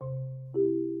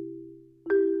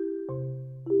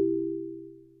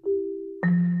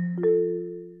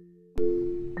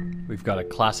We've got a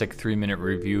classic 3-minute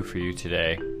review for you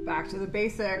today. Back to the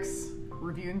basics.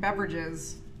 Reviewing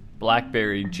beverages.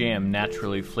 Blackberry Jam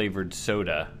Naturally Flavored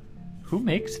Soda. Who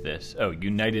makes this? Oh,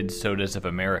 United Sodas of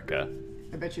America.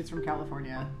 I bet you it's from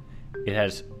California. It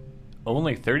has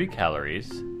only 30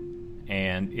 calories,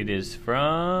 and it is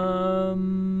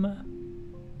from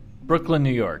Brooklyn,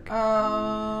 New York.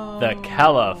 Oh. The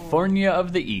California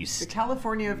of the The East.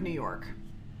 California of New York.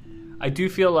 I do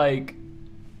feel like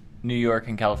New York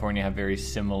and California have very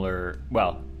similar,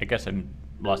 well, I guess in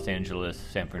Los Angeles,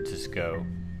 San Francisco,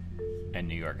 and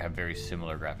New York have very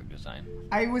similar graphic design.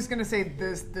 I was gonna say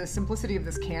the simplicity of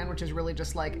this can, which is really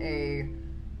just like a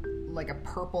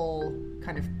purple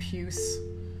kind of puce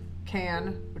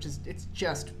can, it's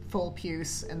just full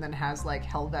puce, and then has like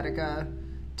Helvetica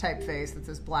typeface that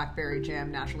says Blackberry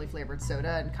Jam Naturally Flavored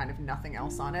Soda and kind of nothing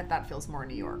else on it. That feels more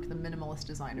New York, the minimalist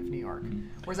design of New York.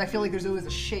 Whereas I feel like there's always a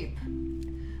shape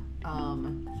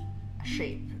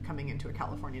coming into a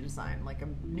California design, like a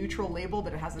neutral label,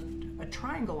 but it has a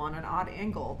triangle on an odd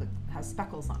angle that has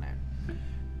speckles on it.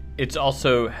 It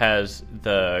also has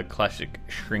the classic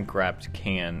shrink-wrapped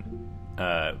can,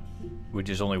 which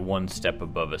is only one step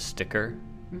above a sticker,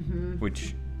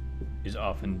 which is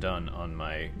often done on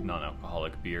my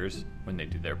non-alcoholic beers when they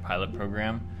do their pilot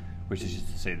program, which is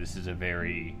just to say this is a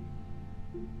very...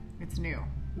 It's new.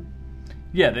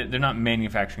 Yeah, they're not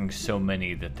manufacturing so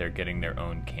many that they're getting their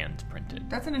own cans printed.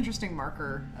 That's an interesting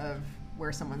marker of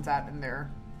where someone's at in their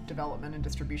development and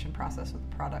distribution process with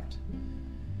the product.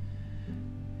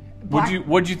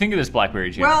 What'd you think of this Blackberry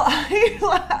Jam? Well, here's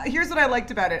what I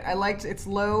liked about it. I liked it's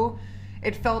low.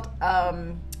 It felt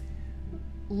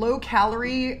low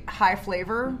calorie, high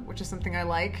flavor, which is something I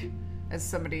like as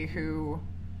somebody who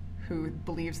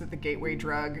believes that the gateway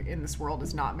drug in this world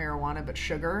is not marijuana but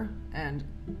sugar, and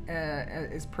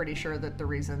is pretty sure that the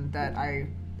reason that I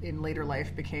in later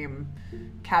life became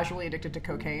casually addicted to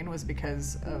cocaine was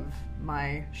because of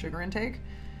my sugar intake.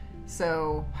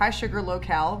 So high sugar, low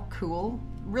cal, cool,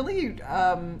 really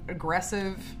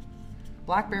aggressive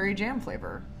blackberry jam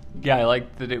flavor. Yeah, I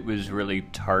liked that it was really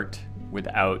tart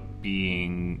without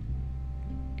being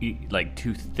like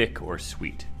too thick or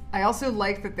sweet. I also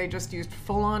like that they just used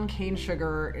full-on cane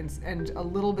sugar and a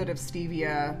little bit of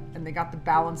stevia, and they got the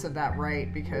balance of that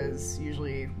right, because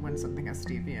usually when something has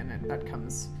stevia in it, that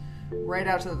comes right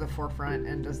out to the forefront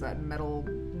and does that metal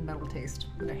taste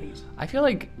that I hate. I feel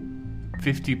like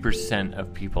 50%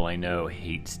 of people I know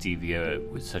hate stevia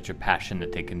with such a passion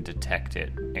that they can detect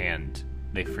it and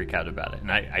they freak out about it. And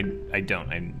I don't.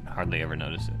 I hardly ever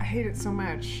notice it. I hate it so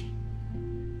much.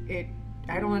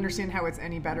 I don't understand how it's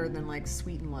any better than like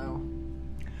Sweet and Low.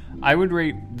 I would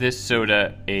rate this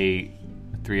soda a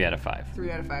 3 out of 5.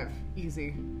 3 out of 5.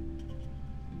 Easy.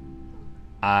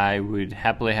 I would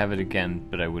happily have it again,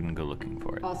 but I wouldn't go looking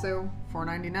for it. Also,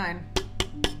 $4.99.